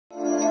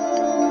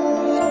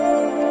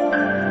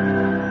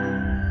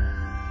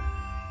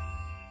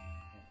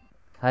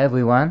Hi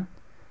everyone,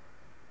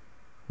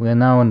 we are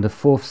now on the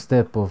fourth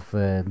step of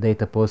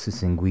data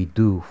processing we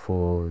do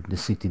for the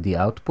CTD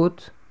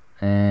output,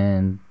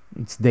 and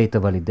it's data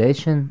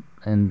validation,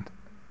 and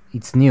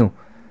it's new.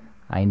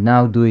 I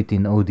now do it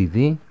in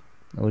ODV.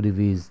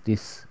 ODV is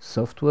this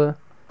software,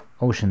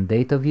 Ocean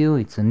Data View.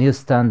 It's a new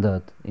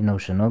standard in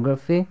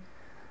oceanography,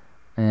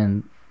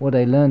 and what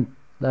I learned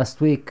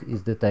last week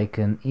is that I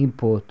can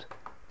import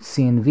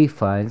CNV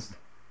files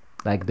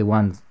like the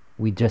ones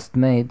we just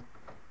made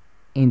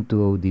into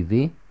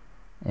ODV,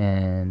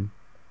 and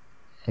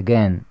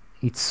again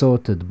it's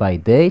sorted by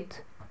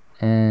date,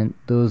 and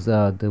those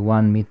are the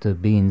 1 meter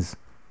bins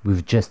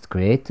we've just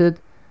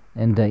created,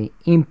 and I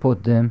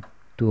import them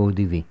to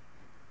ODV.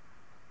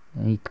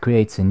 And it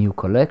creates a new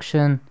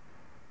collection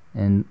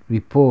and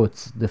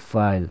reports the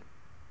file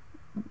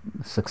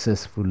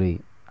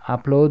successfully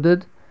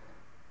uploaded.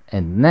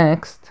 And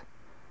next,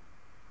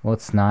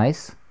 what's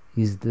nice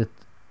is that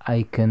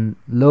I can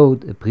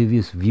load a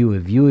previous view. A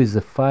view is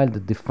a file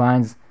that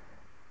defines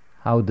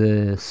how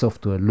the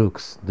software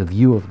looks, the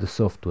view of the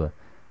software.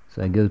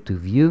 So I go to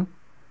view,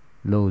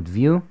 load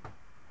view,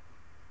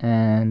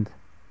 and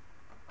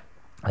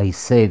I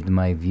saved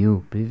my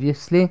view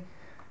previously.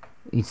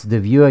 It's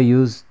the view I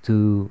use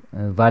to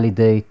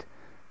validate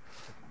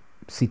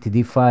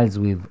CTD files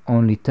with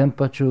only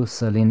temperature,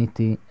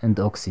 salinity, and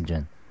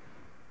oxygen.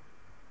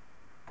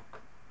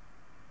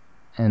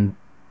 And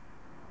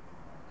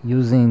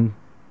using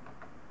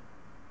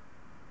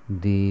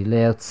the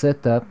layout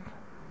setup,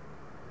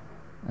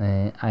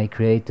 I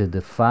created a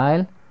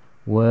file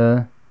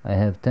where I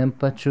have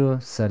temperature,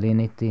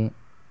 salinity,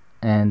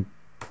 and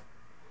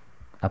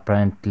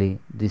apparently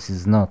this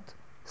is not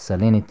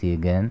salinity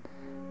again,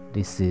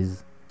 this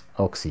is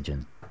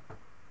oxygen.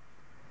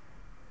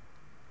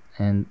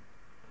 And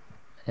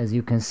as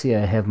you can see,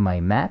 I have my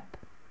map,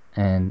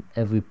 and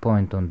every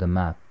point on the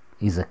map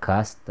is a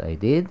cast I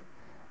did,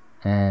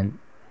 and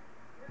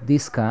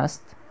this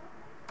cast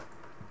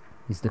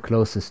is the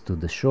closest to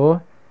the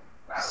shore.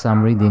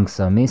 Some readings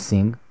are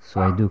missing,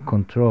 so I do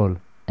Control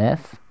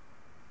F.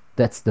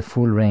 That's the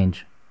full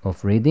range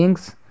of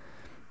readings,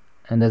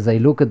 and as I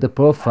look at the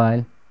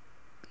profile,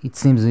 it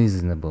seems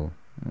reasonable.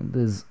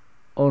 There's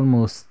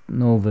almost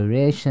no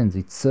variations.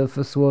 It's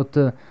surface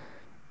water.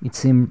 It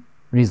seems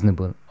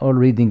reasonable. All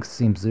readings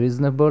seems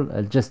reasonable.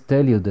 I'll just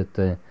tell you that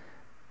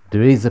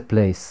there is a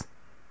place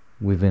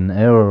with an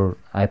error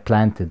I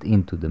planted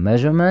into the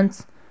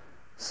measurements,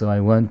 so I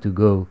want to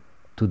go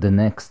to the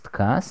next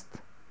cast,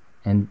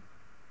 and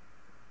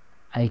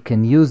I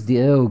can use the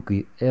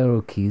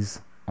arrow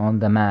keys on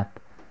the map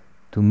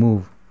to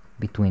move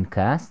between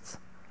casts.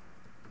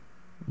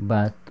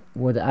 But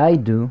what I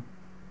do,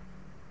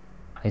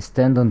 I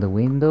stand on the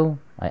window,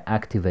 I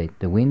activate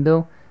the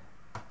window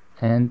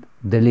and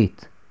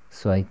delete.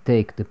 So I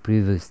take the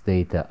previous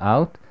data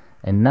out,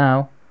 and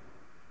now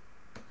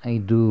I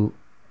do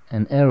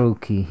an arrow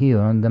key here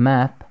on the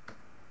map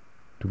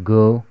to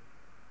go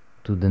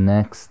to the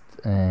next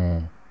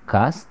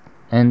cast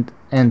and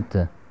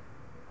enter.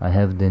 I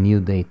have the new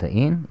data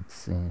in.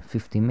 It's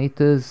 50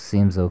 meters,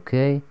 seems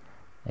okay.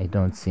 I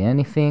don't see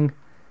anything.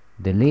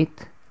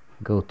 Delete,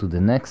 go to the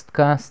next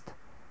cast,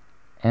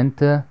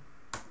 enter.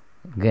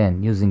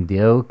 Again, using the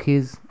arrow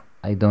keys,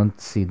 I don't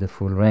see the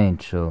full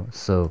range,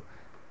 so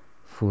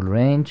full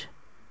range.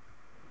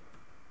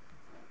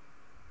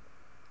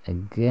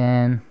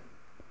 Again,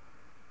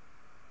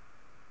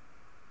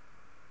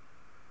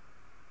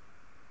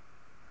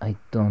 I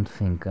don't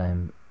think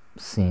I'm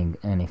seeing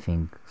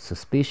anything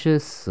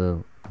suspicious,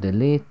 so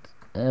delete,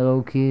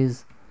 arrow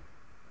keys,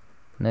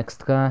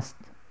 next cast,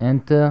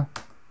 enter.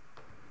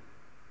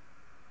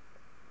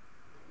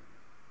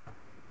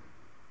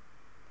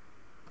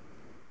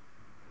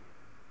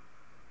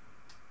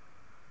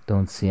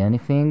 Don't see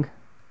anything,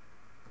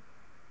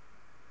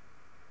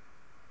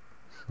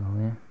 so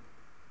yeah,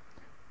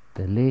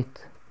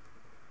 delete,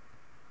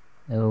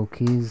 arrow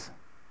keys,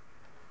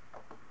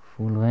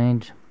 full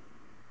range.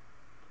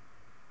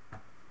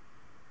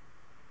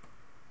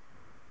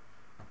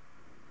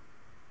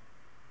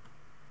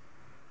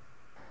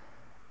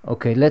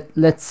 Okay,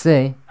 let's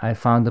say I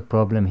found a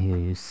problem here.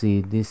 You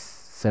see this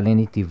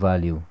salinity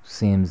value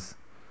seems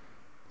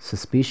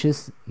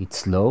suspicious,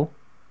 it's low.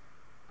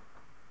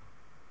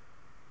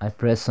 I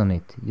press on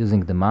it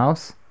using the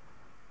mouse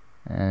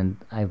and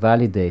I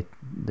validate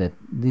that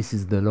this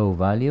is the low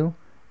value,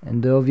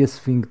 and the obvious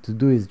thing to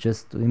do is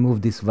just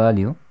remove this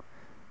value.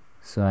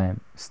 So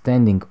I'm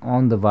standing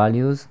on the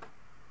values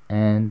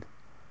and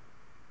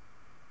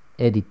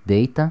edit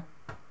data.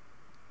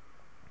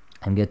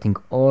 I'm getting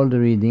all the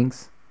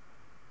readings,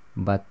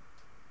 but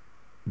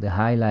the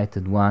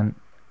highlighted one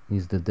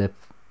is the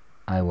depth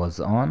I was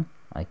on.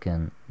 I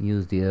can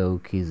use the arrow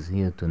keys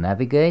here to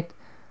navigate,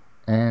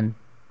 and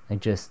I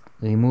just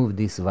remove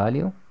this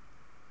value,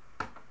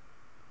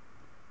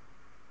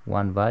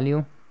 one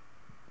value,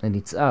 and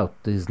it's out.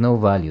 There is no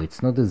value,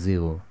 it's not a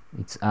zero,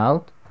 it's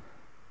out.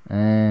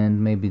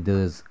 And maybe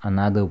there's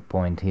another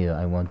point here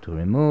I want to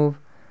remove.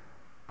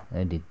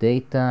 Edit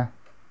data,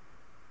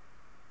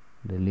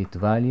 delete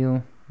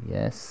value,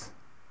 yes,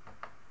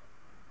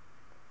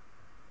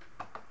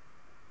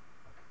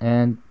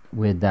 and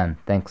we're done.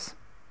 Thanks.